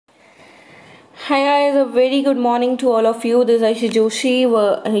Hi guys, a very good morning to all of you. This is Aayushi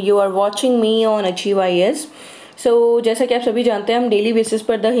Joshi. You are watching me on Achieve IAS. जैसा कि आप सभी जानते हैं, हम डेली बेसिस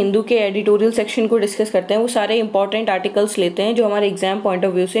पर द हिंदू के एडिटोरियल सेक्शन को डिस्कस करते हैं। वो सारे इंपॉर्टेंट आर्टिकल्स लेते हैं जो हमारे एग्जाम पॉइंट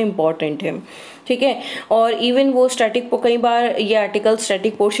ऑफ व्यू से इंपॉर्टेंट है, ठीक है। और इवन वो स्टैटिक कई बार ये आर्टिकल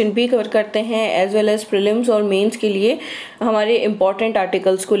स्टैटिक पोर्शन भी कवर करते हैं, एज वेल एज प्रीलिम्स और मेंस के लिए हमारे इंपॉर्टेंट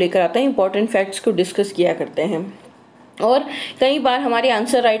आर्टिकल्स को लेकर आते हैं, इंपॉर्टेंट फैक्ट्स को डिस्कस किया करते हैं। और कई बार हमारे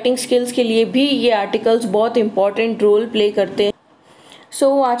आंसर राइटिंग स्किल्स के लिए भी ये आर्टिकल्स बहुत इंपॉर्टेंट रोल प्ले करते हैं।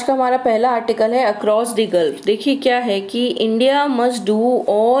 आज का हमारा पहला आर्टिकल है अक्रॉस द गल्फ। देखिए क्या है कि India must do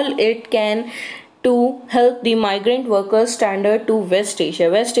all it can to help the migrant workers standard to waste Asia.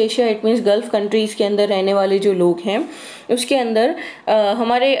 Waste Asia it means gulf countries के अंदर रहने वाले जो लोग हैं, उसके अंदर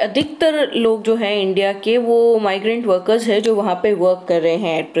हमारे अधिकतर लोग जो हैं इंडिया के, वो माइग्रेंट वर्कर्स हैं जो वहाँ पे वर्क कर रहे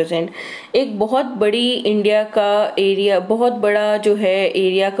हैं एट प्रेजेंट। एक बहुत बड़ी इंडिया का एरिया, बहुत बड़ा जो है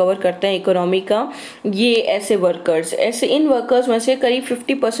एरिया कवर करते हैं इकोनॉमी का ये ऐसे वर्कर्स। इन वर्कर्स में से करीब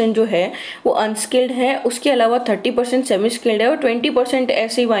 50% जो है वो अनस्किल्ड है, उसके अलावा 30% सेमी स्किल्ड है और 20%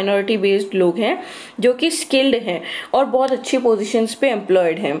 ऐसे माइनॉरिटी बेस्ड लोग हैं जो कि स्किल्ड हैं और बहुत अच्छी पोजीशंस पे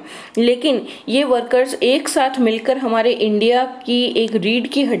एम्प्लॉयड हैं। लेकिन ये वर्कर्स एक साथ मिलकर हमारे इंडिया की एक रीढ़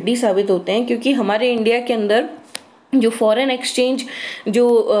की हड्डी साबित होते हैं, क्योंकि हमारे इंडिया के अंदर जो फॉरेन एक्सचेंज जो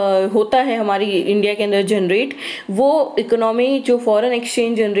होता है हमारी इंडिया के अंदर जनरेट, वो इकोनॉमी जो फॉरेन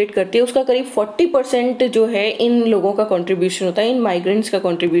एक्सचेंज जनरेट करती है उसका करीब 40% जो है इन लोगों का कंट्रीब्यूशन होता है, इन माइग्रेंट्स का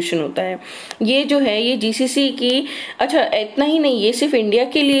कंट्रीब्यूशन होता है। ये जो है ये जीसीसी की, अच्छा इतना ही नहीं, ये सिर्फ इंडिया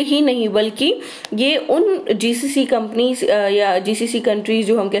के लिए ही नहीं बल्कि ये उन जीसीसी कंपनीज या जीसीसी कंट्रीज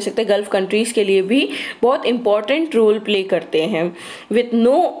जो हम कह सकते हैं गल्फ कंट्रीज के लिए भी बहुत इंपॉर्टेंट रोल प्ले करते हैं। With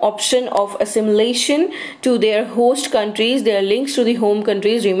no option of assimilation to their host countries, there links to the home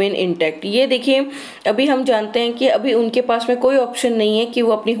countries remain intact. ये देखिए, अभी हम जानते हैं कि अभी उनके पास में कोई ऑप्शन नहीं है कि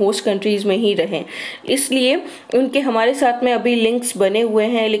वो अपनी होस्ट कंट्रीज में ही रहें, इसलिए उनके हमारे साथ में अभी लिंक्स बने हुए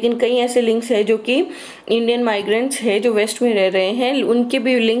हैं। लेकिन कई ऐसे लिंक्स हैं जो कि इंडियन माइग्रेंट्स है जो वेस्ट में रह रहे हैं, उनके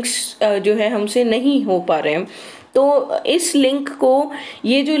भी लिंक्स जो है हमसे नहीं हो पा रहे हैं। तो इस लिंक को,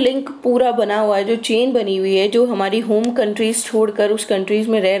 ये जो लिंक पूरा बना हुआ है, जो चेन बनी हुई है, जो हमारी होम कंट्रीज छोड़कर उस कंट्रीज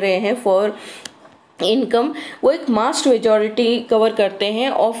में रह रहे हैं फॉर इनकम, वो एक मास्ट मेजॉरिटी कवर करते हैं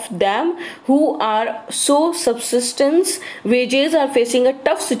of them who are so subsistence wages are facing a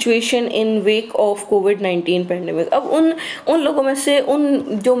tough situation in wake of covid pandemic. अब उन लोगों में से उन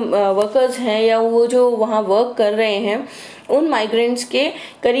जो वर्कर्स हैं या वो जो वहाँ वर्क कर रहे हैं, उन माइग्रेंट्स के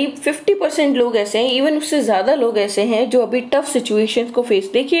करीब 50% लोग ऐसे हैं, इवन उससे ज़्यादा लोग ऐसे हैं जो अभी टफ सिचुएशंस को फेस।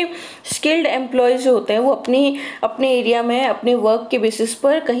 देखिए, स्किल्ड एम्प्लॉयज़ जो होते हैं वो अपने एरिया में अपने वर्क के बेसिस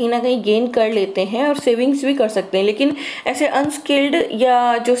पर कहीं ना कहीं गेन कर लेते हैं और सेविंग्स भी कर सकते हैं। लेकिन ऐसे अनस्किल्ड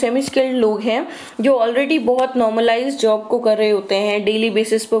या जो सेमी स्किल्ड लोग हैं जो ऑलरेडी बहुत नॉर्मलाइज जॉब को कर रहे होते हैं, डेली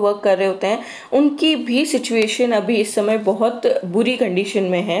बेसिस पर वर्क कर रहे होते हैं, उनकी भी सिचुएशन अभी इस समय बहुत बुरी कंडीशन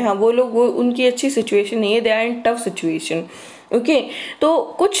में है। हाँ, वो उनकी अच्छी सिचुएशन नहीं है, they are in tough situation. Okay, तो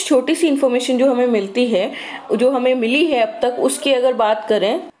कुछ छोटी सी इन्फॉर्मेशन जो हमें मिलती है, जो हमें मिली है अब तक, उसकी अगर बात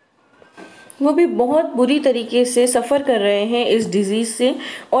करें, वो भी बहुत बुरी तरीके से सफ़र कर रहे हैं इस डिज़ीज़ से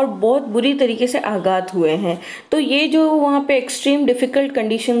और बहुत बुरी तरीके से आघात हुए हैं। तो ये जो वहाँ पे एक्सट्रीम डिफ़िकल्ट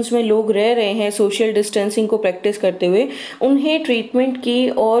कंडीशंस में लोग रह रहे हैं सोशल डिस्टेंसिंग को प्रैक्टिस करते हुए, उन्हें ट्रीटमेंट की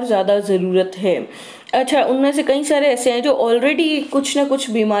और ज़्यादा ज़रूरत है। अच्छा, उनमें से कई सारे ऐसे हैं जो ऑलरेडी कुछ ना कुछ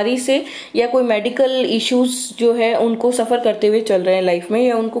बीमारी से या कोई मेडिकल इश्यूज जो है उनको सफ़र करते हुए चल रहे हैं लाइफ में,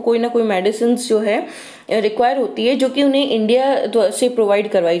 या उनको कोई ना कोई मेडिसिन जो है रिक्वायर होती है जो कि उन्हें इंडिया से प्रोवाइड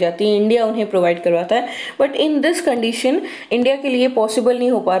करवाई जाती है, इंडिया उन्हें प्रोवाइड करवाता है। But in this condition India के लिए पॉसिबल नहीं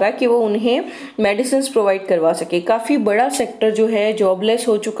हो पा रहा कि वो उन्हें मेडिसिन प्रोवाइड करवा सके। काफ़ी बड़ा सेक्टर जो है जॉबलेस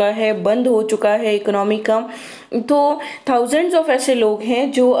हो चुका है, बंद हो चुका है इकोनॉमी का। तो थाउजेंड्स ऑफ ऐसे लोग हैं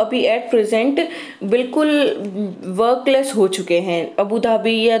जो अभी एट प्रेजेंट बिल्कुल वर्कलेस हो चुके हैं। अबू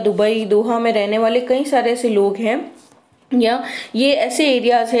धाबी या दुबई, दोहा में रहने वाले कई सारे ऐसे लोग हैं, या ये ऐसे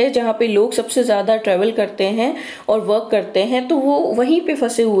एरियाज़ है जहाँ पे लोग सबसे ज़्यादा ट्रैवल करते हैं और वर्क करते हैं, तो वो वहीं पे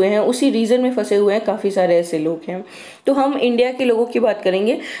फंसे हुए हैं, उसी रीजन में फंसे हुए हैं। काफ़ी सारे ऐसे लोग हैं। तो हम इंडिया के लोगों की बात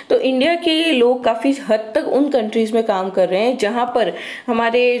करेंगे तो इंडिया के लोग काफ़ी हद तक उन कंट्रीज़ में काम कर रहे हैं जहाँ पर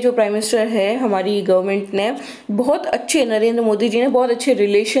हमारे जो प्राइम मिनिस्टर है, हमारी गवर्नमेंट ने बहुत अच्छे, नरेंद्र मोदी जी ने बहुत अच्छे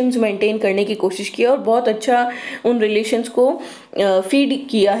रिलेशंस मेंटेन करने की कोशिश की और बहुत अच्छा उन रिलेशंस को फीड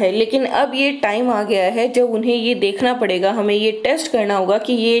किया है। लेकिन अब ये टाइम आ गया है जब उन्हें ये देखना पड़ेगा, हमें ये टेस्ट करना होगा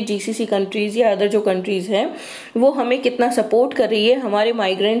कि ये जीसीसी कंट्रीज़ या अदर जो कंट्रीज़ हैं वो हमें कितना सपोर्ट कर रही है हमारे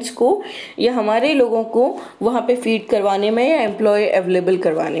माइग्रेंट्स को या हमारे लोगों को वहाँ पे फीड करवाने में या एम्प्लॉय अवेलेबल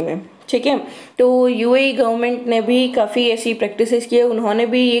करवाने में। ठीक है। तो यूएई गवर्नमेंट ने भी काफ़ी ऐसी प्रैक्टिसेस की है, उन्होंने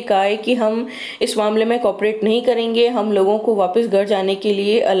भी ये कहा है कि हम इस मामले में कोऑपरेट नहीं करेंगे, हम लोगों को वापस घर जाने के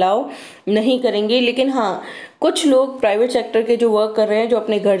लिए अलाउ नहीं करेंगे। लेकिन हाँ, कुछ लोग प्राइवेट सेक्टर के जो वर्क कर रहे हैं, जो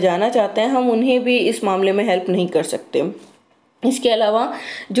अपने घर जाना चाहते हैं, हम उन्हें भी इस मामले में हेल्प नहीं कर सकते। इसके अलावा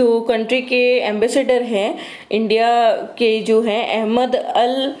जो कंट्री के एम्बेसडर हैं इंडिया के, जो हैं अहमद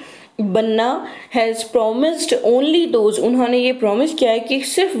अल बन्ना, हैज़ प्रोमिस्ड ओनली दोज, उन्होंने ये प्रॉमिस किया है कि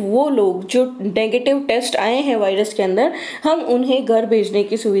सिर्फ वो लोग जो नेगेटिव टेस्ट आए हैं वायरस के अंदर, हम उन्हें घर भेजने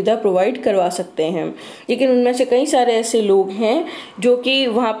की सुविधा प्रोवाइड करवा सकते हैं। लेकिन उनमें से कई सारे ऐसे लोग हैं जो कि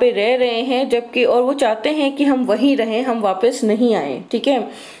वहाँ पे रह रहे हैं, जबकि और वो चाहते हैं कि हम वहीं रहें, हम वापस नहीं आए। ठीक है।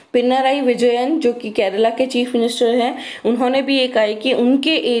 पिनाराई विजयन जो कि केरला के चीफ मिनिस्टर हैं, उन्होंने भी ये कहा है कि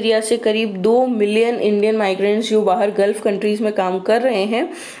उनके एरिया से करीब 2 मिलियन इंडियन माइग्रेंट्स जो बाहर गल्फ कंट्रीज़ में काम कर रहे हैं,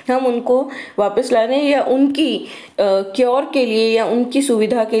 हम उनको वापस ला रहे हैं, या उनकी क्योर के लिए या उनकी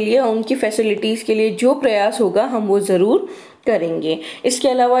सुविधा के लिए, उनकी फैसिलिटीज़ के लिए जो प्रयास होगा हम वो ज़रूर करेंगे। इसके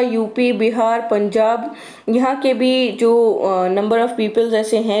अलावा यूपी, बिहार, पंजाब, यहाँ के भी जो नंबर ऑफ़ पीपल्स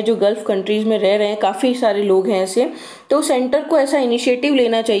ऐसे हैं जो गल्फ़ कंट्रीज़ में रह रहे हैं, काफ़ी सारे लोग हैं ऐसे, तो सेंटर को ऐसा इनिशिएटिव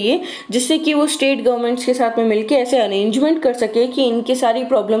लेना चाहिए जिससे कि वो स्टेट गवर्नमेंट्स के साथ में मिलकर ऐसे अरेंजमेंट कर सके कि इनकी सारी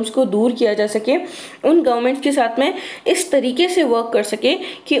प्रॉब्लम्स को दूर किया जा सके, उन गवर्नमेंट्स के साथ में इस तरीके से वर्क कर सके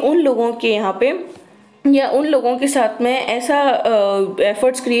कि उन लोगों के यहाँ पे या उन लोगों के साथ में ऐसा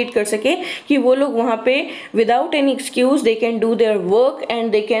एफर्ट्स क्रिएट कर सके कि वो लोग वहाँ पे without any excuse they can do their work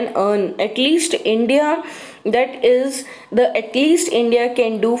and they can earn at least India, that is the at least India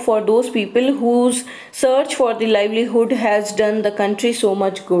can do for those people whose search for the livelihood has done the country so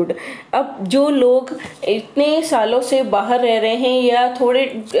much good। अब जो लोग इतने सालों से बाहर रह रहे हैं या थोड़े,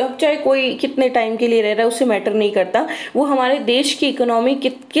 अब चाहे कोई कितने टाइम के लिए रह रहा है उससे मैटर नहीं करता, वो हमारे देश की इकोनॉमी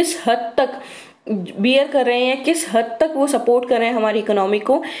किस हद तक बियर कर रहे हैं, किस हद तक वो सपोर्ट कर रहे हैं हमारी इकोनॉमी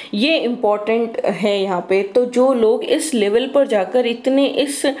को, ये इम्पॉर्टेंट है यहाँ पे। तो जो लोग इस लेवल पर जाकर इतने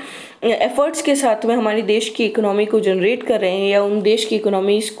इस एफर्ट्स के साथ में हमारे देश की इकोनॉमी को जनरेट कर रहे हैं या उन देश की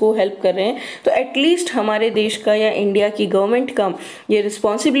इकोनॉमीज को हेल्प कर रहे हैं, तो एटलीस्ट हमारे देश का या इंडिया की गवर्नमेंट का ये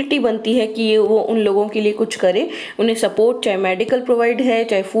रिस्पॉन्सिबिलिटी बनती है कि ये वो उन लोगों के लिए कुछ करे, उन्हें सपोर्ट, चाहे मेडिकल प्रोवाइड है,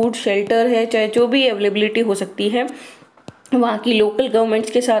 चाहे फूड शेल्टर है, चाहे जो भी अवेलेबिलिटी हो सकती है वहाँ की लोकल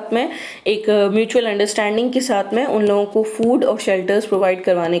गवर्नमेंट्स के साथ में एक म्यूचुअल अंडरस्टैंडिंग के साथ में उन लोगों को फूड और शेल्टर्स प्रोवाइड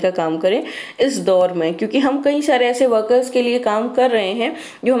करवाने का काम करें इस दौर में। क्योंकि हम कई सारे ऐसे वर्कर्स के लिए काम कर रहे हैं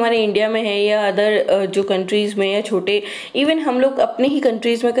जो हमारे इंडिया में है या अदर जो कंट्रीज़ में या छोटे, इवन हम लोग अपने ही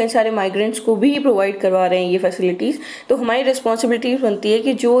कंट्रीज़ में कई सारे माइग्रेंट्स को भी प्रोवाइड करवा रहे हैं ये फैसिलिटीज़। तो हमारी रिस्पॉन्सिबिलिटी बनती है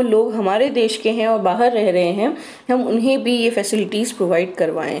कि जो लोग हमारे देश के हैं और बाहर रह रहे हैं, हम उन्हें भी ये फैसिलिटीज़ प्रोवाइड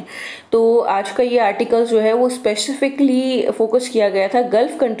करवाएँ। तो आज का ये आर्टिकल जो है वो स्पेसिफिकली फोकस किया गया था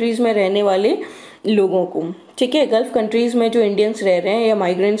गल्फ़ कंट्रीज़ में रहने वाले लोगों को। ठीक है, गल्फ़ कंट्रीज़ में जो इंडियंस रह रहे हैं या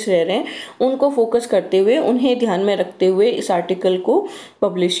माइग्रेंट्स रह रहे हैं उनको फोकस करते हुए, उन्हें ध्यान में रखते हुए इस आर्टिकल को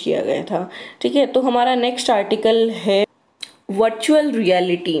पब्लिश किया गया था। ठीक है, तो हमारा नेक्स्ट आर्टिकल है वर्चुअल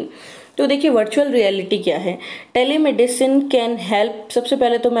रियलिटी। तो देखिए वर्चुअल रियलिटी क्या है। Telemedicine can help. सबसे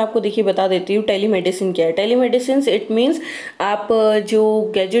पहले तो मैं आपको देखिए बता देती हूँ टेलीमेडिसिन क्या है। टेलीमेडिसिन इट मीन्स आप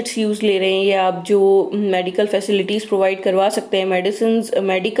जो गैजेट्स यूज़ ले रहे हैं या आप जो मेडिकल फैसिलिटीज़ प्रोवाइड करवा सकते हैं,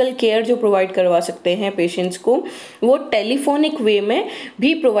 मेडिकल केयर जो प्रोवाइड करवा सकते हैं पेशेंट्स को, वो टेलीफोनिक वे में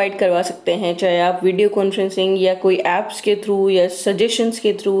भी प्रोवाइड करवा सकते हैं, चाहे आप वीडियो कॉन्फ्रेंसिंग या कोई ऐप्स के थ्रू या सजेशंस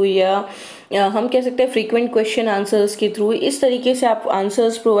के थ्रू या हम कह सकते हैं फ्रीक्वेंट क्वेश्चन आंसर्स के थ्रू। इस तरीके से आप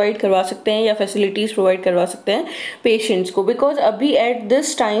आंसर्स प्रोवाइड करवा सकते हैं या फैसिलिटीज़ प्रोवाइड करवा सकते हैं पेशेंट्स को। बिकॉज अभी at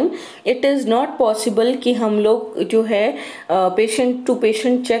this time it is not possible कि हम लोग जो है पेशेंट टू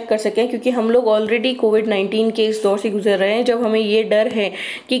पेशेंट चेक कर सकें, क्योंकि हम लोग ऑलरेडी कोविड-19 के इस दौर से गुजर रहे हैं जब हमें ये डर है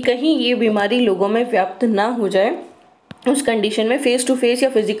कि कहीं ये बीमारी लोगों में व्याप्त ना हो जाए। उस कंडीशन में फेस टू फेस या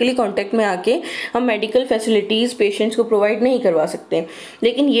फिजिकली कांटेक्ट में आके हम मेडिकल फैसिलिटीज़ पेशेंट्स को प्रोवाइड नहीं करवा सकते।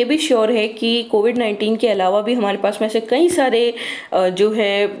 लेकिन ये भी श्योर है कि कोविड-19 के अलावा भी हमारे पास में से कई सारे जो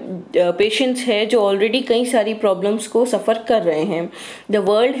है पेशेंट्स हैं जो ऑलरेडी कई सारी प्रॉब्लम्स को सफ़र कर रहे हैं। The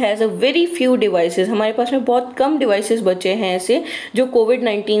world has a very few devices. हमारे पास में बहुत कम डिवाइसेस बचे हैं ऐसे जो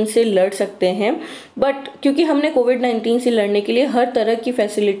कोविड-19 से लड़ सकते हैं। बट क्योंकि हमने कोविड-19 से लड़ने के लिए हर तरह की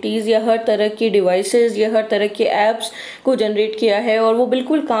फैसिलिटीज़ या हर तरह की डिवाइसेस या हर तरह के ऐप्स को जनरेट किया है और वो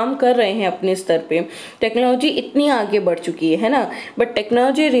बिल्कुल काम कर रहे हैं अपने स्तर पे। टेक्नोलॉजी इतनी आगे बढ़ चुकी है ना, but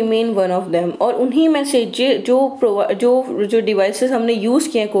technology remain one of them. और उन्हीं में से जो डिवाइसेस हमने यूज़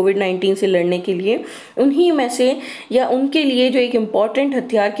किए हैं कोविड-19 से लड़ने के लिए, उन्हीं में से या उनके लिए जो एक इम्पॉर्टेंट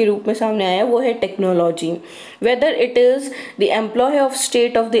हथियार के रूप में सामने आया वो है technology. Whether it is the employ of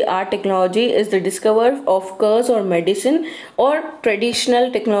state of the art technology is the discover of कर्स और मेडिसिन और traditional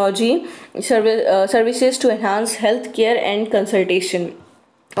technology services to enhance health care and consultation.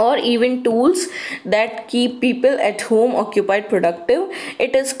 or even tools that keep people at home occupied productive.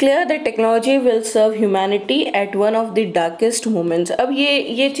 It is clear that technology will serve humanity at one of the darkest moments. अब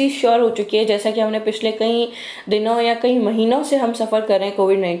ये चीज़ sure हो चुकी है, जैसा कि हमने पिछले कई दिनों या कई महीनों से हम सफ़र कर रहे हैं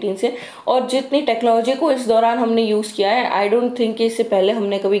कोविड-19 से, और जितनी टेक्नोलॉजी को इस दौरान हमने यूज़ किया है, आई डोंट थिंक कि इससे पहले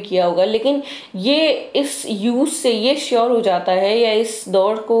हमने कभी किया होगा, लेकिन ये इस यूज़ से ये श्योर हो जाता है, या इस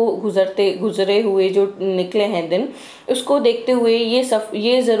दौर को गुजरे हुए जो निकले हैं दिन, उसको देखते हुए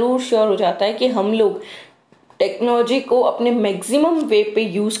ये ज़रूर श्योर हो जाता है कि हम लोग टेक्नोलॉजी को अपने मैक्सिमम वे पे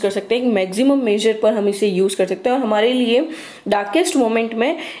यूज़ कर सकते हैं, एक मैक्सिमम मेजर पर हम इसे यूज़ कर सकते हैं, और हमारे लिए डार्केस्ट मोमेंट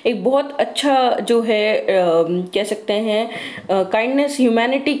में एक बहुत अच्छा जो है कह सकते हैं काइंडनेस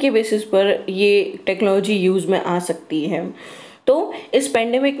ह्यूमैनिटी के बेसिस पर ये टेक्नोलॉजी यूज़ में आ सकती है। तो इस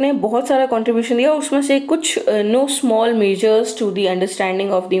पेंडेमिक ने बहुत सारा कंट्रीब्यूशन दिया, उसमें से कुछ know small measures to the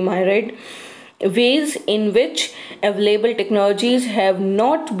understanding of the myriad ways in which available technologies have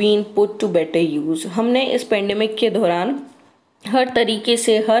not been put to better use। हमने इस पेंडेमिक के दौरान हर तरीके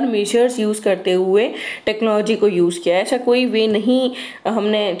से हर मेजर्स यूज़ करते हुए टेक्नोलॉजी को यूज़ किया है। ऐसा कोई वे नहीं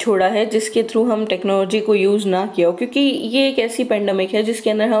हमने छोड़ा है जिसके थ्रू हम टेक्नोलॉजी को यूज़ ना किया हो, क्योंकि ये एक ऐसी पेंडेमिक है जिसके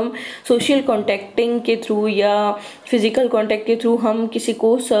अंदर हम सोशल कॉन्टैक्टिंग के थ्रू या फिज़िकल कॉन्टैक्ट के थ्रू हम किसी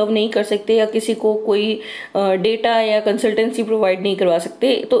को सर्व नहीं कर सकते, या किसी को कोई डेटा या कंसल्टेंसी प्रोवाइड नहीं करवा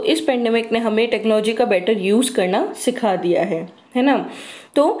सकते। तो इस पेंडेमिक ने हमें टेक्नोलॉजी का बेटर यूज़ करना सिखा दिया है ना।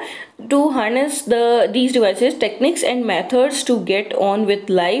 तो to harness these devices, techniques and methods to get on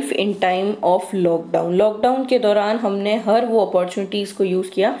with life in time of lockdown के दौरान हमने हर वो अपॉर्चुनिटीज़ को यूज़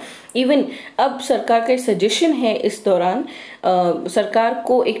किया। इवन अब सरकार का सजेशन है, इस दौरान सरकार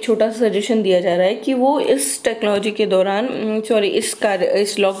को एक छोटा सा सजेशन दिया जा रहा है कि वो इस टेक्नोलॉजी के दौरान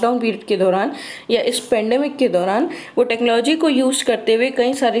इस लॉकडाउन पीरियड के दौरान या इस पेंडेमिक के दौरान वो टेक्नोलॉजी को यूज़ करते हुए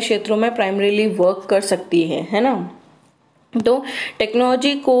कई सारे क्षेत्रों में प्राइमरीली वर्क कर सकती है ना। तो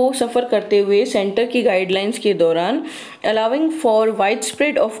टेक्नोलॉजी को सफ़र करते हुए सेंटर की गाइडलाइंस के दौरान allowing for wide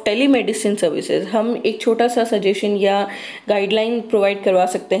spread of telemedicine services, हम एक छोटा सा सजेशन या गाइडलाइन प्रोवाइड करवा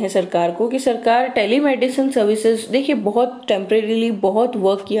सकते हैं सरकार को कि सरकार टेलीमेडिसिन सर्विसेज, देखिए बहुत टेम्परेरीली बहुत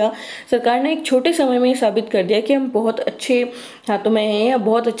वर्क किया, सरकार ने एक छोटे समय में साबित कर दिया कि हम बहुत अच्छे हाथों में हैं या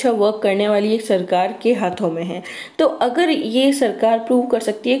बहुत अच्छा वर्क करने वाली एक सरकार के हाथों में है। तो अगर ये सरकार प्रूव कर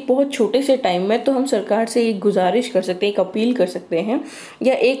सकती है एक बहुत छोटे से टाइम में, तो हम सरकार से एक गुजारिश कर सकते हैं, एक अपील कर सकते हैं,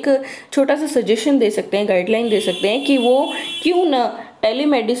 या एक छोटा सा सजेशन दे सकते हैं, गाइडलाइन दे सकते हैं कि वो क्यों ना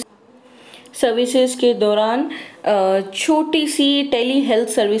टेलीमेडिसिन सर्विसेज के दौरान छोटी सी टेली हेल्थ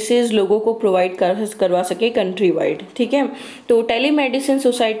सर्विसेज लोगों को प्रोवाइड करवा सके कंट्री वाइड। ठीक है, तो टेलीमेडिसिन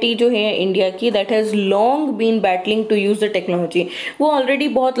सोसाइटी जो है इंडिया की, that has long been battling to use the technology, वो ऑलरेडी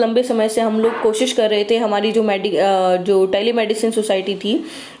बहुत लंबे समय से हम लोग कोशिश कर रहे थे, हमारी जो टेलीमेडिसिन सोसाइटी थी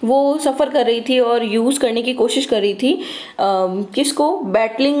वो सफ़र कर रही थी और यूज़ करने की कोशिश कर रही थी, किसको,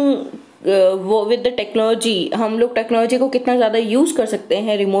 बैटलिंग वो विद द टेक्नोलॉजी, हम लोग टेक्नोलॉजी को कितना ज़्यादा यूज़ कर सकते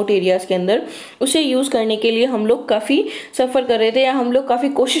हैं रिमोट एरियाज़ के अंदर, उसे यूज़ करने के लिए हम लोग काफ़ी सफ़र कर रहे थे या हम लोग काफ़ी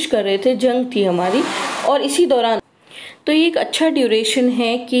कोशिश कर रहे थे, जंग थी हमारी। और इसी दौरान तो ये एक अच्छा ड्यूरेशन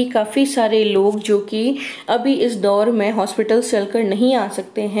है कि काफ़ी सारे लोग जो कि अभी इस दौर में हॉस्पिटल चलकर नहीं आ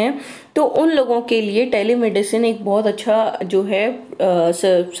सकते हैं, तो उन लोगों के लिए टेलीमेडिसिन एक बहुत अच्छा जो है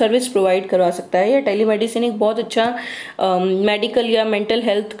सर्विस प्रोवाइड करवा सकता है, या टेलीमेडिसिन एक बहुत अच्छा मेडिकल या मेंटल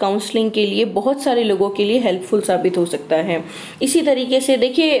हेल्थ काउंसलिंग के लिए बहुत सारे लोगों के लिए हेल्पफुल साबित हो सकता है। इसी तरीके से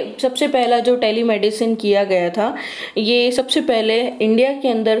देखिए, सबसे पहला जो टेलीमेडिसिन किया गया था, ये सबसे पहले इंडिया के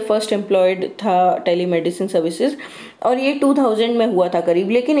अंदर फर्स्ट एम्प्लॉयड था टेलीमेडिसिन सर्विसेज, और ये 2000 में हुआ था करीब,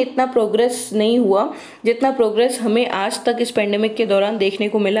 लेकिन इतना प्रोग्रेस नहीं हुआ जितना प्रोग्रेस हमें आज तक इस पेंडेमिक के दौरान देखने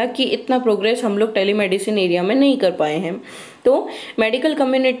को मिला, कि इतना प्रोग्रेस हम लोग टेलीमेडिसिन एरिया में नहीं कर पाए हैं। तो मेडिकल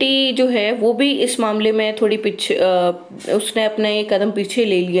कम्युनिटी जो है वो भी इस मामले में थोड़ी उसने अपने कदम पीछे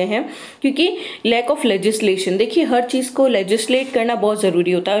ले लिए हैं, क्योंकि लैक ऑफ लेजिस्लेशन, देखिए हर चीज़ को लेजिस्लेट करना बहुत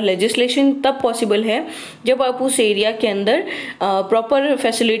ज़रूरी होता है। लेजिस्लेशन तब पॉसिबल है जब आप उस एरिया के अंदर प्रॉपर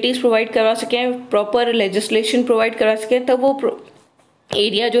फैसिलिटीज़ प्रोवाइड करवा सकें, प्रॉपर लेजिस्लेशन प्रोवाइड करवा सकें, तब वो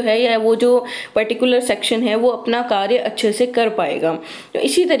एरिया जो है या वो जो पर्टिकुलर सेक्शन है वो अपना कार्य अच्छे से कर पाएगा। तो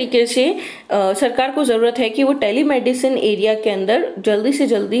इसी तरीके से सरकार को ज़रूरत है कि वो टेलीमेडिसिन एरिया के अंदर जल्दी से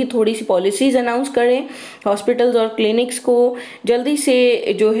जल्दी थोड़ी सी पॉलिसीज़ अनाउंस करें, हॉस्पिटल्स और क्लिनिक्स को जल्दी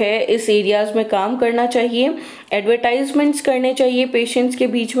से जो है इस एरियाज़ में काम करना चाहिए, एडवर्टाइजमेंट्स करने चाहिए पेशेंट्स के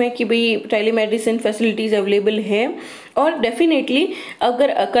बीच में कि भाई टेलीमेडिसिन फैसिलिटीज़ अवेलेबल है। और डेफिनेटली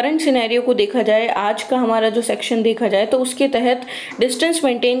अगर करंट सिनेरियो को देखा जाए, आज का हमारा जो सेक्शन देखा जाए, तो उसके तहत डिस्टेंस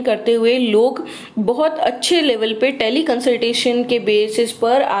मेंटेन करते हुए लोग बहुत अच्छे लेवल पे टेली कंसल्टेशन के बेसिस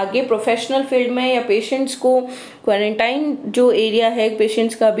पर आगे प्रोफेशनल फील्ड में या पेशेंट्स को क्वारंटाइन जो एरिया है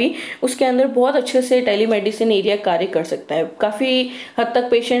पेशेंट्स का भी, उसके अंदर बहुत अच्छे से टेलीमेडिसिन एरिया कार्य कर सकता है। काफ़ी हद तक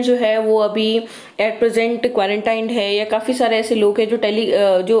पेशेंट जो है वो अभी एट प्रेजेंट क्वारंटाइंड है, या काफ़ी सारे ऐसे लोग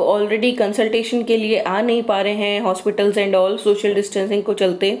हैं जो ऑलरेडी कंसल्टेशन के लिए आ नहीं पा रहे हैं hospitals and all social distancing को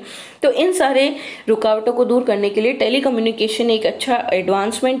चलते। तो इन सारे रुकावटों को दूर करने के लिए टेली कम्युनिकेशन एक अच्छा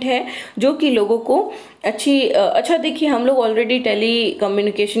एडवांसमेंट है, जो कि लोगों को अच्छा देखिए, हम लोग ऑलरेडी टेली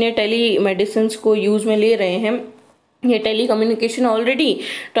कम्युनिकेशन या टेली मेडिसिन को यूज़ में ले रहे हैं। ये टेली कम्युनिकेशन ऑलरेडी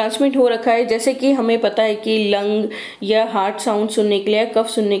ट्रांसमिट हो रखा है। जैसे कि हमें पता है कि लंग या हार्ट साउंड सुनने के लिए, कफ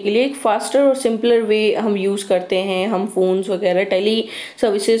सुनने के लिए एक फास्टर और सिंपलर वे हम यूज़ करते हैं, हम फोन्स वगैरह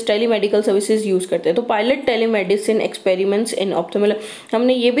टेली मेडिकल सर्विसेज यूज़ करते हैं। तो pilot tele medicine experiments in ऑप्थेमल,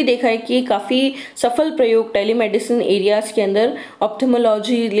 हमने ये भी देखा है कि काफ़ी सफल प्रयोग टेली मेडिसिन एरियाज़ के अंदर,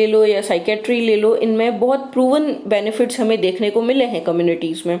 ऑप्थेमोलॉजी ले लो या साइकेट्री ले लो, इनमें बहुत प्रूवन बेनिफिट्स हमें देखने को मिले हैं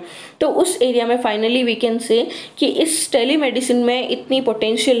कम्युनिटीज़ में। तो उस एरिया में फाइनली वी कैन से कि इस टेलीमेडिसिन में इतनी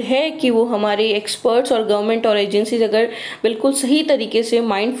पोटेंशियल है कि वो हमारे एक्सपर्ट्स और गवर्नमेंट और एजेंसीज अगर बिल्कुल सही तरीके से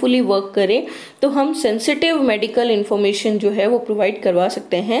माइंडफुली वर्क करें तो हम सेंसिटिव मेडिकल इन्फॉर्मेशन जो है वो प्रोवाइड करवा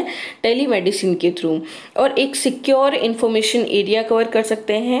सकते हैं टेलीमेडिसिन के थ्रू, और एक सिक्योर इन्फॉर्मेशन एरिया कवर कर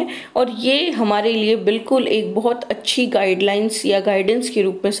सकते हैं। और ये हमारे लिए बिल्कुल एक बहुत अच्छी गाइडलाइंस या गाइडेंस के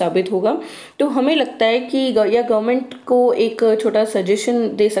रूप में साबित होगा। तो हमें लगता है कि या गवर्नमेंट को एक छोटा सजेशन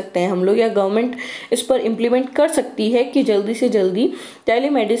दे सकते हैं हम लोग, या गवर्नमेंट इस पर इम्प्लीमेंट कर सकती है कि जल्दी से जल्दी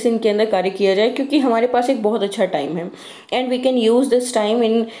टेलीमेडिसिन के अंदर कार्य किया जाए, क्योंकि हमारे पास एक बहुत अच्छा टाइम है and we can use this time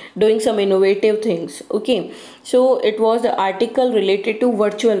in doing some innovative things. Okay, so it was the article related to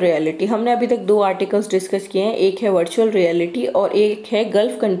virtual reality. हमने अभी तक 2 आर्टिकल्स डिस्कस किए हैं, एक है वर्चुअल रियलिटी और एक है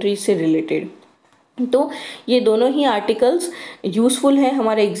गल्फ कंट्रीज से रिलेटेड। तो ये दोनों ही आर्टिकल्स यूज़फुल हैं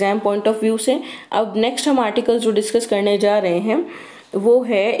हमारे एग्जाम पॉइंट ऑफ व्यू से। अब नेक्स्ट हम आर्टिकल्स जो डिस्कस करने जा रहे हैं वो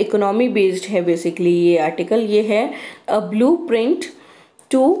है इकोनॉमी बेस्ड है। बेसिकली ये आर्टिकल ये है अ blueprint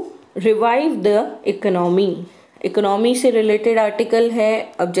to revive the economy से रिलेटेड आर्टिकल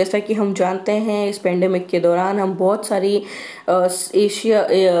है। अब जैसा कि हम जानते हैं इस पेंडेमिक के दौरान हम बहुत सारी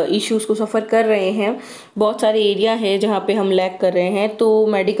इश्यूज़ को सफ़र कर रहे हैं, बहुत सारे एरिया है जहाँ पे हम लैग कर रहे हैं। तो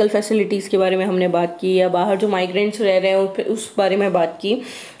मेडिकल फैसिलिटीज़ के बारे में हमने बात की, या बाहर जो माइग्रेंट्स रह रहे हैं उस बारे में बात की।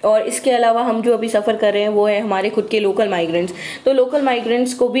 और इसके अलावा हम जो अभी सफ़र कर रहे हैं वो है हमारे खुद के लोकल माइग्रेंट्स। तो लोकल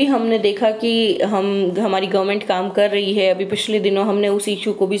माइग्रेंट्स को भी हमने देखा कि हमारी गवर्नमेंट काम कर रही है। अभी पिछले दिनों हमने उस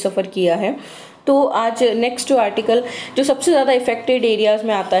इशू को भी सफ़र किया है। तो आज नेक्स्ट जो आर्टिकल जो सबसे ज़्यादा इफेक्टेड एरियाज़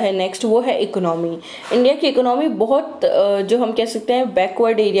में आता है नेक्स्ट, वो है इकोनॉमी। इंडिया की इकोनॉमी बहुत जो हम कह सकते हैं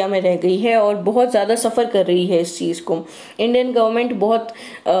बैकवर्ड एरिया में रह गई है और बहुत ज़्यादा सफ़र कर रही है इस चीज़ को। इंडियन गवर्नमेंट बहुत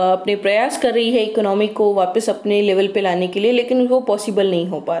अपने प्रयास कर रही है इकोनॉमी को वापस अपने लेवल पे लाने के लिए, लेकिन वो पॉसिबल नहीं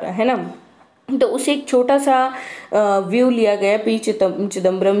हो पा रहा है ना। तो उसे एक छोटा सा व्यू लिया गया P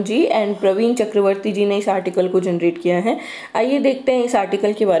Chidambaram ji and Praveen चक्रवर्ती जी ने इस आर्टिकल को जनरेट किया है। आइए देखते हैं इस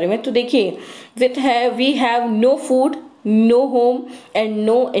आर्टिकल के बारे में। तो देखिए, we have no food, no home and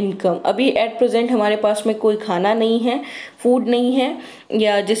no income. अभी एट प्रेजेंट हमारे पास में कोई खाना नहीं है, फूड नहीं है,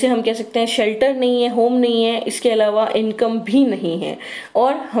 या जिसे हम कह सकते हैं शेल्टर नहीं है, होम नहीं है, इसके अलावा इनकम भी नहीं है,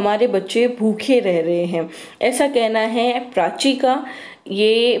 और हमारे बच्चे भूखे रह रहे हैं। ऐसा कहना है प्राची का।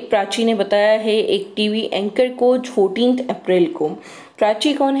 ये प्राची ने बताया है एक टीवी एंकर को 14 अप्रैल को।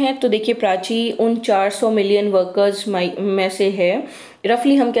 प्राची कौन है? तो देखिए, प्राची उन 400 मिलियन वर्कर्स में से है।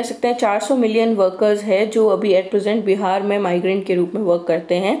 रफली हम कह सकते हैं 400 मिलियन वर्कर्स है जो अभी एट प्रेजेंट बिहार में माइग्रेंट के रूप में वर्क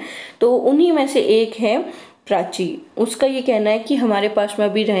करते हैं। तो उन्हीं में से एक है प्राची। उसका ये कहना है कि हमारे पास में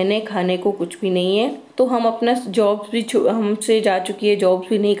अभी रहने खाने को कुछ भी नहीं है, तो हम अपना जॉब्स भी हमसे जा चुकी है, जॉब्स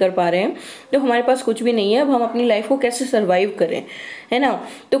भी नहीं कर पा रहे हैं, तो हमारे पास कुछ भी नहीं है। अब हम अपनी लाइफ को कैसे सरवाइव करें, है ना।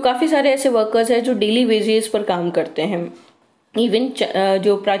 तो काफ़ी सारे ऐसे वर्कर्स हैं जो डेली वेजेस पर काम करते हैं। इवन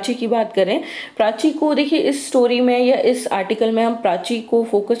जो प्राची की बात करें, प्राची को देखिए इस स्टोरी में या इस आर्टिकल में हम प्राची को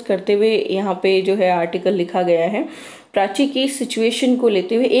फोकस करते हुए यहाँ पे जो है आर्टिकल लिखा गया है। प्राची की सिचुएशन को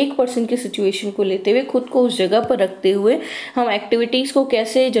लेते हुए, एक पर्सन की सिचुएशन को लेते हुए, खुद को उस जगह पर रखते हुए हम एक्टिविटीज़ को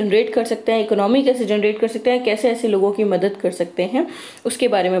कैसे जनरेट कर सकते हैं, इकोनॉमी कैसे जनरेट कर सकते हैं, कैसे ऐसे लोगों की मदद कर सकते हैं, उसके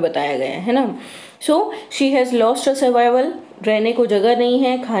बारे में बताया गया है ना। So she has lost a survival. रहने को जगह नहीं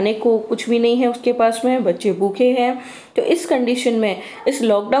है, खाने को कुछ भी नहीं है उसके पास में, बच्चे भूखे हैं। तो इस कंडीशन में, इस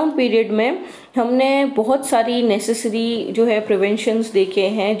लॉकडाउन पीरियड में हमने बहुत सारी नेसेसरी जो है प्रिवेंशंस देखे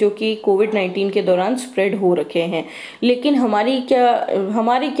हैं जो कि कोविड-19 के दौरान स्प्रेड हो रखे हैं। लेकिन हमारी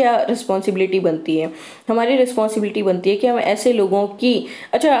क्या रिस्पॉन्सिबिलिटी बनती है? हमारी रिस्पॉन्सिबिलिटी बनती है कि हम ऐसे लोगों की,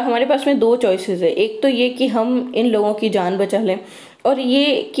 अच्छा हमारे पास में 2 चॉइसेस है। एक तो ये कि हम इन लोगों की जान बचा लें, और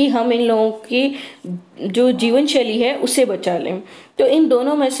ये कि हम इन लोगों की जो जीवन शैली है उससे बचा लें। तो इन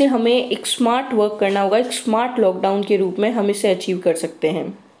दोनों में से हमें एक स्मार्ट वर्क करना होगा। एक स्मार्ट लॉकडाउन के रूप में हम इसे अचीव कर सकते हैं।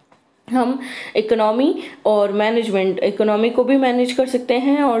 हम इकोनॉमी और मैनेजमेंट, इकोनॉमी को भी मैनेज कर सकते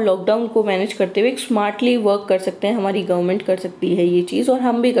हैं और लॉकडाउन को मैनेज करते हुए स्मार्टली वर्क कर सकते हैं। हमारी गवर्नमेंट कर सकती है ये चीज़ और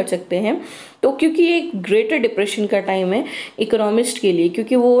हम भी कर सकते हैं। तो क्योंकि ये एक ग्रेटर डिप्रेशन का टाइम है इकोनॉमिस्ट के लिए,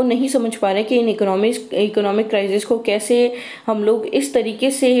 क्योंकि वो नहीं समझ पा रहे कि इन इकोनॉमिक क्राइसिस को कैसे हम लोग इस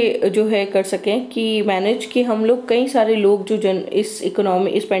तरीके से जो है कर सकें कि मैनेज, कि हम लोग कई सारे लोग जो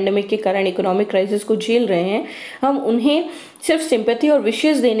इस पेंडेमिक के कारण इकोनॉमिक क्राइसिस को झेल रहे हैं, हम उन्हें सिर्फ सिंपैथी और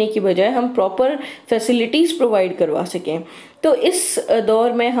विशेस देने की बजाय हम प्रॉपर फैसिलिटीज़ प्रोवाइड करवा सकें। तो इस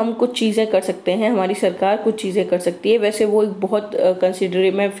दौर में हम कुछ चीज़ें कर सकते हैं, हमारी सरकार कुछ चीज़ें कर सकती है। वैसे वो एक बहुत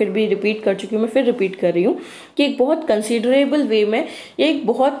मैं फिर भी रिपीट कर चुकी हूँ, मैं फिर रिपीट कर रही हूँ कि एक बहुत कंसिडरेबल वे में, ये एक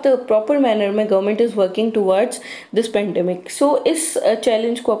बहुत प्रॉपर मैनर में government is working towards this pandemic. सो इस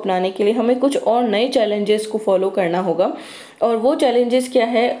चैलेंज को अपनाने के लिए हमें कुछ और नए चैलेंजेस को फॉलो करना होगा। और वो चैलेंजेस क्या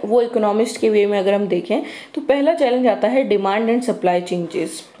है, वो इकोनॉमिस्ट के वे में अगर हम देखें तो पहला चैलेंज आता है डिमांड एंड सप्लाई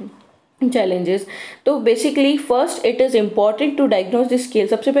चैलेंजेस। तो basically first it is important to diagnose the scale.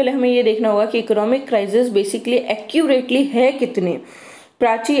 सबसे पहले हमें ये देखना होगा कि इकोनॉमिक क्राइसिस बेसिकली एक्यूरेटली है कितने।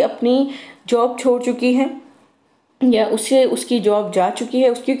 प्राची अपनी जॉब छोड़ चुकी है या उसकी जॉब जा चुकी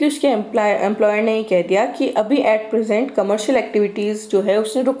है, क्योंकि उसके एम्प्लॉयर ने ये कह दिया कि अभी एट प्रेजेंट कमर्शियल एक्टिविटीज़ जो है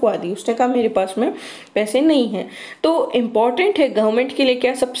उसने रुकवा दी, उसने कहा मेरे पास में पैसे नहीं हैं। तो इम्पॉर्टेंट है गवर्नमेंट के लिए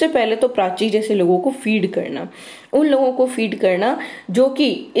क्या, सबसे पहले तो प्राची जैसे लोगों को फीड करना, उन लोगों को फीड करना जो कि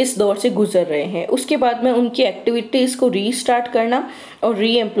इस दौर से गुजर रहे हैं। उसके बाद में उनकी एक्टिविटीज़ को रीस्टार्ट करना और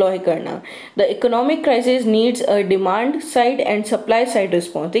री एम्प्लॉय करना। The economic crisis needs a demand side and supply side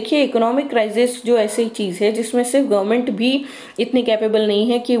response. देखिए इकोनॉमिक क्राइसिस जो ऐसी चीज़ है जिसमें सिर्फ गवर्नमेंट भी इतनी कैपेबल नहीं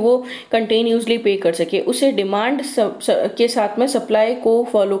है कि वो कंटिन्यूसली पे कर सके, उसे डिमांड के साथ में सप्लाई को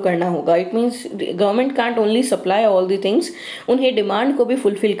फॉलो करना होगा। It means government can't only supply all the things, उन्हें डिमांड को भी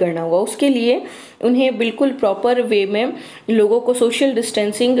फुलफिल करना होगा। उसके लिए उन्हें बिल्कुल प्रॉपर वे में लोगों को सोशल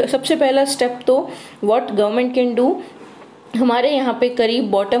डिस्टेंसिंग, सबसे पहला स्टेप तो व्हाट गवर्नमेंट कैन डू, हमारे यहाँ पे करीब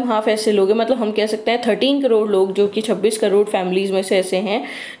बॉटम हाफ ऐसे लोग हैं, मतलब हम कह सकते हैं 13 करोड़ लोग जो कि 26 करोड़ फैमिलीज़ में से ऐसे हैं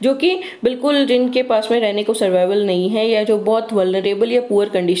जो कि बिल्कुल जिनके पास में रहने को सर्वाइवल नहीं है या जो बहुत वल्नरेबल या पुअर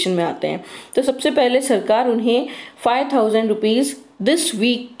कंडीशन में आते हैं। तो सबसे पहले सरकार उन्हें 5000 रुपीज़ दिस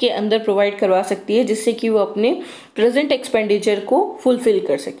वीक के अंदर प्रोवाइड करवा सकती है, जिससे कि वो अपने प्रेजेंट एक्सपेंडिचर को फुलफिल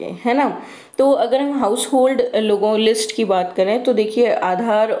कर सकें, है ना। तो अगर हम हाउस होल्ड लोगों लिस्ट की बात करें तो देखिए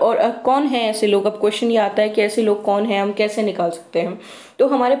आधार और कौन है ऐसे लोग, अब क्वेश्चन ये आता है कि ऐसे लोग कौन हैं, हम कैसे निकाल सकते हैं। तो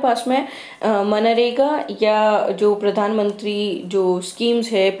हमारे पास में मनरेगा या जो प्रधानमंत्री जो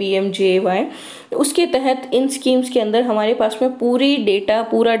स्कीम्स है PMJY, उसके तहत इन स्कीम्स के अंदर हमारे पास में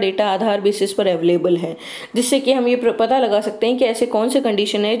पूरा डेटा आधार बेसिस पर अवेलेबल है, जिससे कि हम ये पता लगा सकते हैं कि ऐसे कौन से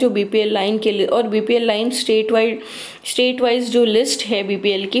कंडीशन है जो BPL लाइन के लिए, और BPL लाइन स्टेट वाइज जो लिस्ट है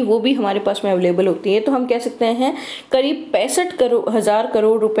BPL की वो भी हमारे पास में अवेलेबल होती है। तो हम कह सकते हैं करीब 65,000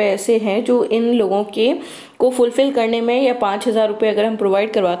 करोड़ रुपए ऐसे हैं जो इन लोगों के को फुलफिल करने में, या 5,000 रुपये अगर हम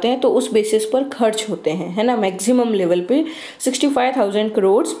प्रोवाइड करवाते हैं तो उस बेसिस पर खर्च होते हैं, है ना। मैक्सिमम लेवल पे 65,000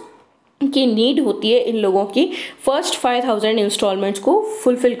 करोड़ की नीड होती है इन लोगों की फर्स्ट 5,000 इंस्टॉलमेंट्स को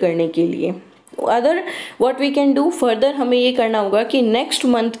फुलफिल करने के लिए। Other what we can do further, हमें ये करना होगा कि नेक्स्ट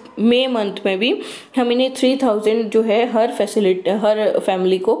मंथ मई मंथ में भी हम इन्हें 3,000 जो है हर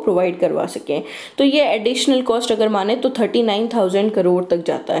फैमिली को प्रोवाइड करवा सकें। तो ये एडिशनल कॉस्ट अगर माने तो 39,000 करोड़ तक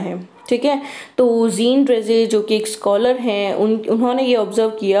जाता है, ठीक है। तो जीन ड्रेजे जो कि एक स्कॉलर हैं उन्होंने ये ऑब्जर्व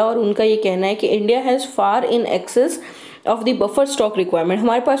किया और उनका ये कहना है कि India has far in excess of the buffer stock requirement.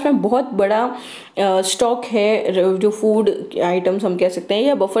 हमारे पास में बहुत बड़ा स्टॉक है, जो फूड आइटम्स हम कह सकते हैं,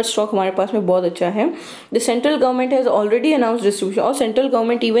 या बफर स्टॉक हमारे पास में बहुत अच्छा है। The central government has already announce distribution, और सेंट्रल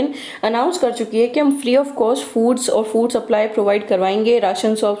गवर्नमेंट इवन अनाउंस कर चुकी है कि हम फ्री ऑफ कॉस्ट फूड्स और फूड सप्लाई प्रोवाइड करवाएंगे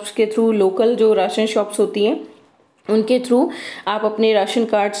राशन शॉप्स के थ्रू। लोकल जो राशन शॉप्स होती हैं उनके थ्रू आप अपने राशन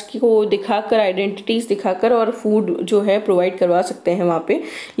कार्ड्स को दिखाकर, आइडेंटिटीज़ दिखाकर और फूड जो है प्रोवाइड करवा सकते हैं वहाँ पे।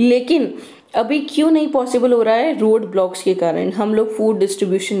 लेकिन अभी क्यों नहीं पॉसिबल हो रहा है, रोड ब्लॉक्स के कारण हम लोग फूड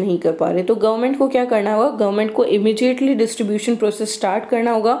डिस्ट्रीब्यूशन नहीं कर पा रहे। तो गवर्नमेंट को क्या करना होगा, गवर्नमेंट को इमीडिएटली डिस्ट्रीब्यूशन प्रोसेस स्टार्ट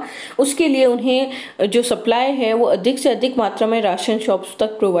करना होगा। उसके लिए उन्हें जो सप्लाई है वो अधिक से अधिक मात्रा में राशन शॉप्स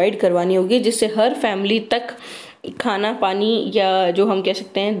तक प्रोवाइड करवानी होगी, जिससे हर फैमिली तक खाना पानी या जो हम कह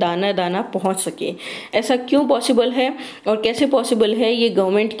सकते हैं दाना पहुंच सके। ऐसा क्यों पॉसिबल है और कैसे पॉसिबल है, ये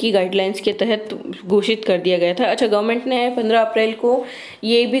गवर्नमेंट की गाइडलाइंस के तहत घोषित कर दिया गया था। अच्छा, गवर्नमेंट ने 15 अप्रैल को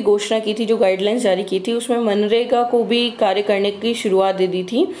ये भी घोषणा की थी, जो गाइडलाइंस जारी की थी उसमें मनरेगा को भी कार्य करने की शुरुआत दे दी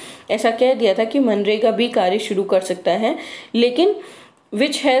थी। ऐसा कह दिया था कि मनरेगा भी कार्य शुरू कर सकता है, लेकिन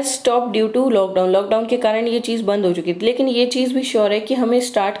which has stop due to lockdown. Lockdown के कारण ये चीज़ बंद हो चुकी थी, लेकिन ये चीज़ भी श्योर है कि हमें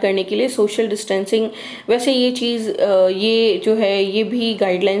स्टार्ट करने के लिए सोशल डिस्टेंसिंग, वैसे ये चीज़ ये जो है ये भी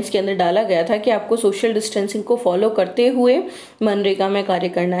गाइडलाइंस के अंदर डाला गया था कि आपको सोशल डिस्टेंसिंग को फॉलो करते हुए मनरेगा में कार्य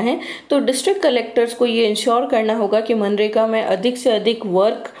करना है। तो डिस्ट्रिक्ट कलेक्टर्स को ये इंश्योर करना होगा कि मनरेगा में अधिक से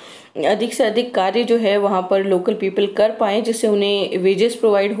अधिक कार्य जो है वहाँ पर लोकल पीपल कर पाएँ, जिससे उन्हें वेजेस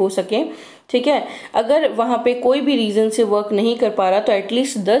प्रोवाइड हो सकें। ठीक है, अगर वहाँ पे कोई भी रीज़न से वर्क नहीं कर पा रहा तो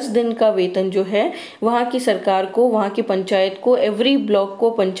एटलीस्ट 10 दिन का वेतन जो है वहाँ की सरकार को, वहाँ की पंचायत को, एवरी ब्लॉक को,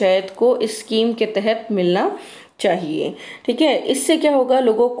 पंचायत को इस स्कीम के तहत मिलना चाहिए। ठीक है, इससे क्या होगा,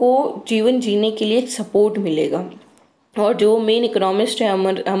 लोगों को जीवन जीने के लिए एक सपोर्ट मिलेगा। और जो मेन इकोनॉमिस्ट है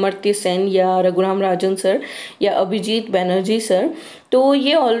अमर्त्य सेन या रघुराम राजन सर या अभिजीत बैनर्जी सर, तो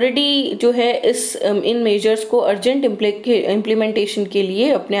ये ऑलरेडी जो है इन मेजर्स को अर्जेंट इम्प्लीमेंटेशन के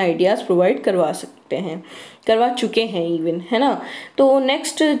लिए अपने आइडियाज़ प्रोवाइड करवा चुके हैं इवन, है ना। तो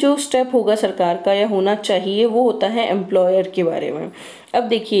नेक्स्ट जो स्टेप होगा सरकार का या होना चाहिए वो होता है एम्प्लॉयर के बारे में। अब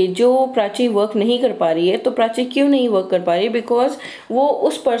देखिए, जो प्राची वर्क नहीं कर पा रही है, तो प्राची क्यों नहीं वर्क कर पा रही है? बिकॉज वो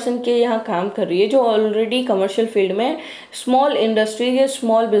उस पर्सन के यहाँ काम कर रही है जो ऑलरेडी कमर्शियल फील्ड में स्मॉल इंडस्ट्री या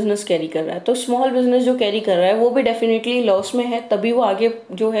स्मॉल बिजनेस कैरी कर रहा है। तो स्मॉल बिजनेस जो कैरी कर रहा है वो भी डेफिनेटली लॉस में है, तभी वो आगे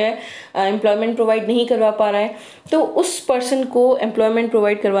जो है एम्प्लॉयमेंट प्रोवाइड नहीं करवा पा रहा है। तो उस पर्सन को एम्प्लॉयमेंट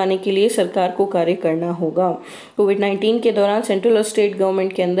प्रोवाइड करवाने के लिए सरकार को कार्य करना होगा। कोविड-19 के दौरान सेंट्रल और स्टेट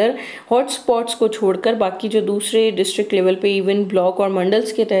गवर्नमेंट के अंदर हॉटस्पॉट्स को छोड़कर बाकी जो दूसरे डिस्ट्रिक्ट लेवल पे, इवन ब्लॉक और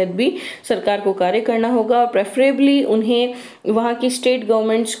मंडल्स के तहत भी सरकार को कार्य करना होगा। और प्रेफरेबली उन्हें वहाँ की स्टेट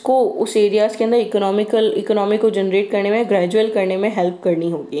गवर्नमेंट्स को उस एरियाज़ के अंदर इकोनॉमी को जनरेट करने में, ग्रेजुअल करने में हेल्प करनी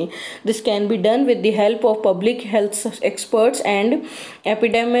होगी। This can be done with the help of public health experts and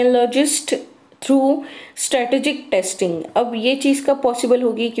epidemiologist through strategic testing. अब ये चीज़ कब पॉसिबल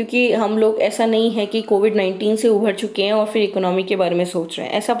होगी? क्योंकि हम लोग, ऐसा नहीं है कि कोविड-19 से उभर चुके हैं और फिर इकोनॉमी के बारे में सोच रहे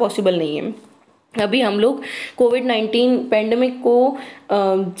हैं, ऐसा पॉसिबल नहीं है। अभी हम लोग कोविड-19 पैंडमिक को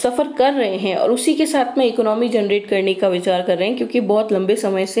सफ़र कर रहे हैं और उसी के साथ में इकोनॉमी जनरेट करने का विचार कर रहे हैं, क्योंकि बहुत लंबे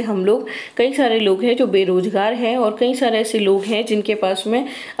समय से हम लोग, कई सारे लोग हैं जो बेरोजगार हैं और कई सारे ऐसे लोग हैं जिनके पास में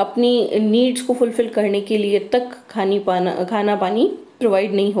अपनी नीड्स को फुलफिल करने के लिए तक खाना पानी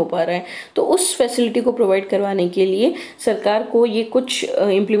प्रोवाइड नहीं हो पा रहा है। तो उस फैसिलिटी को प्रोवाइड करवाने के लिए सरकार को ये कुछ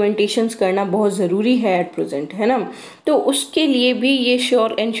इम्प्लीमेंटेशंस करना बहुत ज़रूरी है एट प्रेजेंट, है ना। तो उसके लिए भी ये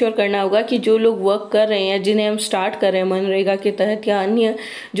इंश्योर करना होगा कि जो लोग वर्क कर रहे हैं, जिन्हें हम स्टार्ट कर रहे हैं मनरेगा के तहत या अन्य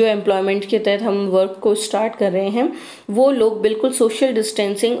जो एम्प्लॉयमेंट के तहत हम वर्क को स्टार्ट कर रहे हैं, वो लोग बिल्कुल सोशल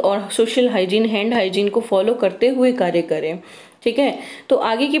डिस्टेंसिंग और सोशल हाइजीन, हैंड हाइजीन को फॉलो करते हुए कार्य करें। ठीक है, तो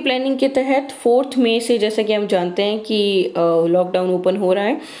आगे की प्लानिंग के तहत 4 मई से, जैसा कि हम जानते हैं कि लॉकडाउन ओपन हो रहा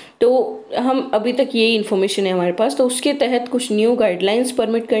है, तो हम अभी तक यही इन्फॉर्मेशन है हमारे पास। तो उसके तहत कुछ न्यू गाइडलाइंस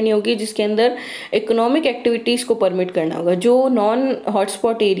परमिट करनी होगी, जिसके अंदर इकोनॉमिक एक्टिविटीज़ को परमिट करना होगा। जो नॉन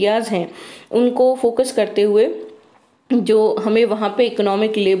हॉटस्पॉट एरियाज़ हैं उनको फोकस करते हुए जो हमें वहाँ पे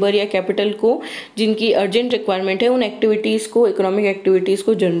इकोनॉमिक लेबर या कैपिटल को, जिनकी अर्जेंट रिक्वायरमेंट है, उन एक्टिविटीज़ को, इकोनॉमिक एक्टिविटीज़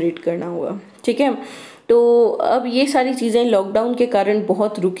को जनरेट करना होगा। ठीक है, तो अब ये सारी चीज़ें लॉकडाउन के कारण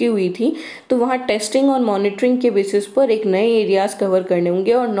बहुत रुकी हुई थी, तो वहाँ टेस्टिंग और मॉनिटरिंग के बेसिस पर एक नए एरियाज़ कवर करने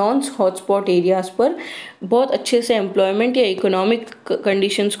होंगे और नॉन हॉटस्पॉट एरियाज़ पर बहुत अच्छे से एम्प्लॉयमेंट या इकोनॉमिक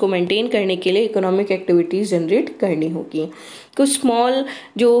कंडीशंस को मेंटेन करने के लिए इकोनॉमिक एक्टिविटीज़ जनरेट करनी होगी। कुछ स्मॉल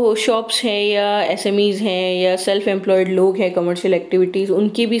जो शॉप्स हैं या एसएमईज़ हैं या सेल्फ एम्प्लॉयड लोग हैं, कमर्शियल एक्टिविटीज़,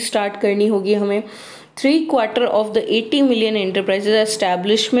 उनकी भी स्टार्ट करनी होगी हमें। 3/4 of the 80 million enterprises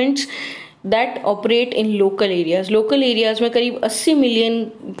establishments that operate in local areas में करीब 80 मिलियन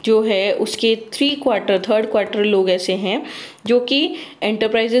जो है उसके थर्ड क्वार्टर लोग ऐसे हैं जो कि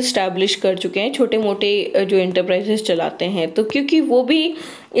एंटरप्राइजेज स्टैब्लिश कर चुके हैं, छोटे मोटे जो एंटरप्राइजेज चलाते हैं। तो क्योंकि वो भी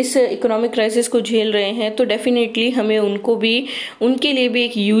इस इकोनॉमिक क्राइसिस को झेल रहे हैं, तो डेफिनेटली हमें उनके लिए भी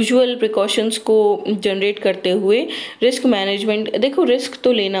एक यूजुअल प्रिकॉशंस को जनरेट करते हुए रिस्क मैनेजमेंट, देखो रिस्क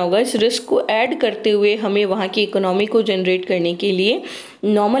तो लेना होगा, इस रिस्क को ऐड करते हुए हमें वहाँ की इकोनॉमी को जनरेट करने के लिए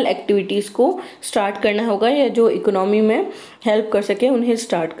नॉर्मल एक्टिविटीज़ को स्टार्ट करना होगा, या जो इकोनॉमी में हेल्प कर सके उन्हें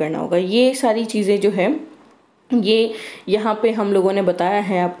स्टार्ट करना होगा। ये सारी चीज़ें जो है ये यहाँ पे हम लोगों ने बताया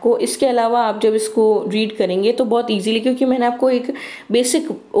है आपको। इसके अलावा आप जब इसको रीड करेंगे तो बहुत इजीली, क्योंकि मैंने आपको एक बेसिक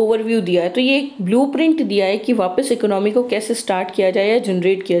ओवरव्यू दिया है, तो ये एक ब्लूप्रिंट दिया है कि वापस इकोनॉमी को कैसे स्टार्ट किया जाए या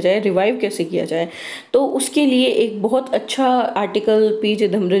जनरेट किया जाए, रिवाइव कैसे किया जाए। तो उसके लिए एक बहुत अच्छा आर्टिकल पी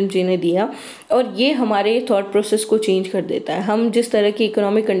चिदम्बरम जी ने दिया और ये हमारे थॉट प्रोसेस को चेंज कर देता है। हम जिस तरह की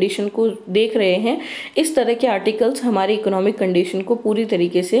इकोनॉमिक कंडीशन को देख रहे हैं, इस तरह के आर्टिकल्स हमारी इकोनॉमिक कंडीशन को पूरी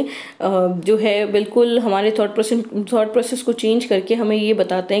तरीके से जो है बिल्कुल हमारे थॉट प्रोसेस को चेंज करके हमें ये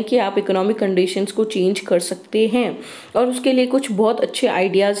बताते हैं कि आप इकोनॉमिक कंडीशंस को चेंज कर सकते हैं। और उसके लिए कुछ बहुत अच्छे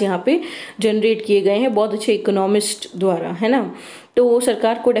आइडियाज़ यहाँ पे जनरेट किए गए हैं बहुत अच्छे इकोनॉमिस्ट द्वारा, है ना। तो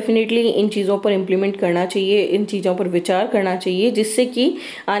सरकार को डेफिनेटली इन चीज़ों पर इम्प्लीमेंट करना चाहिए, इन चीज़ों पर विचार करना चाहिए, जिससे कि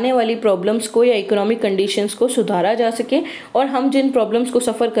आने वाली प्रॉब्लम्स को या इकोनॉमिक कंडीशंस को सुधारा जा सके और हम जिन प्रॉब्लम्स को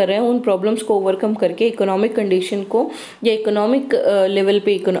सफ़र कर रहे हैं उन प्रॉब्लम्स को ओवरकम करके इकोनॉमिक कंडीशन को या इकोनॉमिक लेवल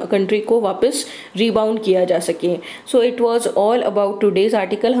पे कंट्री को वापस रीबाउंड किया जा सके। So it was all about today's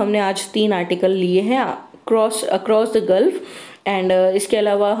article. हमने आज 3 आर्टिकल लिए हैं अक्रॉस द गल्फ एंड इसके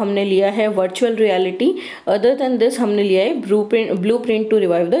अलावा हमने लिया है virtual reality. Other than this हमने लिया है blueprint to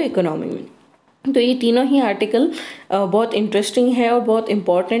revive the economy. तो ये तीनों ही आर्टिकल बहुत इंटरेस्टिंग है और बहुत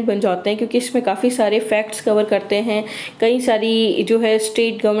इंपॉर्टेंट बन जाते हैं, क्योंकि इसमें काफ़ी सारे फैक्ट्स कवर करते हैं, कई सारी जो है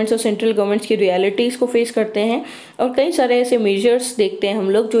स्टेट गवर्नमेंट्स और सेंट्रल गवर्नमेंट्स की रियलिटीज़ को फेस करते हैं और कई सारे ऐसे मेजर्स देखते हैं हम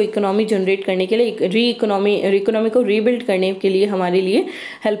लोग जो इकोनॉमी जनरेट करने के लिए इकोनॉमी को रीबिल्ड करने के लिए हमारे लिए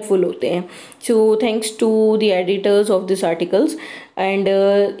हेल्पफुल होते हैं। So thanks to the editors of this articles. And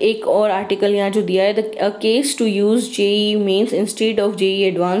एक और आर्टिकल यहाँ जो दिया है, the case to use JEE mains instead of JEE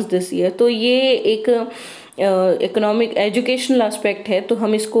advance this year. तो ये एक इकोनॉमिक एजुकेशनल एस्पेक्ट है, तो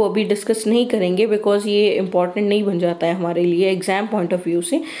हम इसको अभी डिस्कस नहीं करेंगे बिकॉज ये इम्पॉर्टेंट नहीं बन जाता है हमारे लिए एग्जाम पॉइंट ऑफ व्यू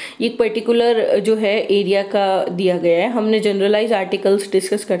से। ये एक पर्टिकुलर जो है एरिया का दिया गया है। हमने जनरलाइज आर्टिकल्स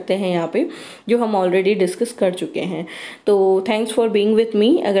डिस्कस करते हैं यहाँ पे जो हम ऑलरेडी डिस्कस कर चुके हैं। तो thanks for being with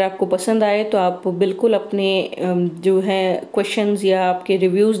me. अगर आपको पसंद आए तो आप बिल्कुल अपने जो है क्वेश्चंस या आपके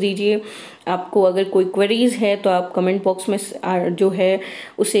रिव्यूज़ दीजिए। आपको अगर कोई क्वेरीज है तो आप कमेंट बॉक्स में जो है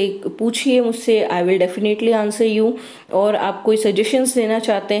उसे पूछिए मुझसे, I will definitely answer you. और आप कोई सजेशंस देना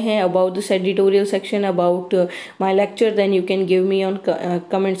चाहते हैं about this editorial section, about my lecture, then you can give me on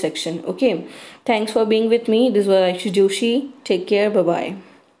comment section. Okay, thanks for being with me. This was Ayushi Joshi. Take care, bye bye.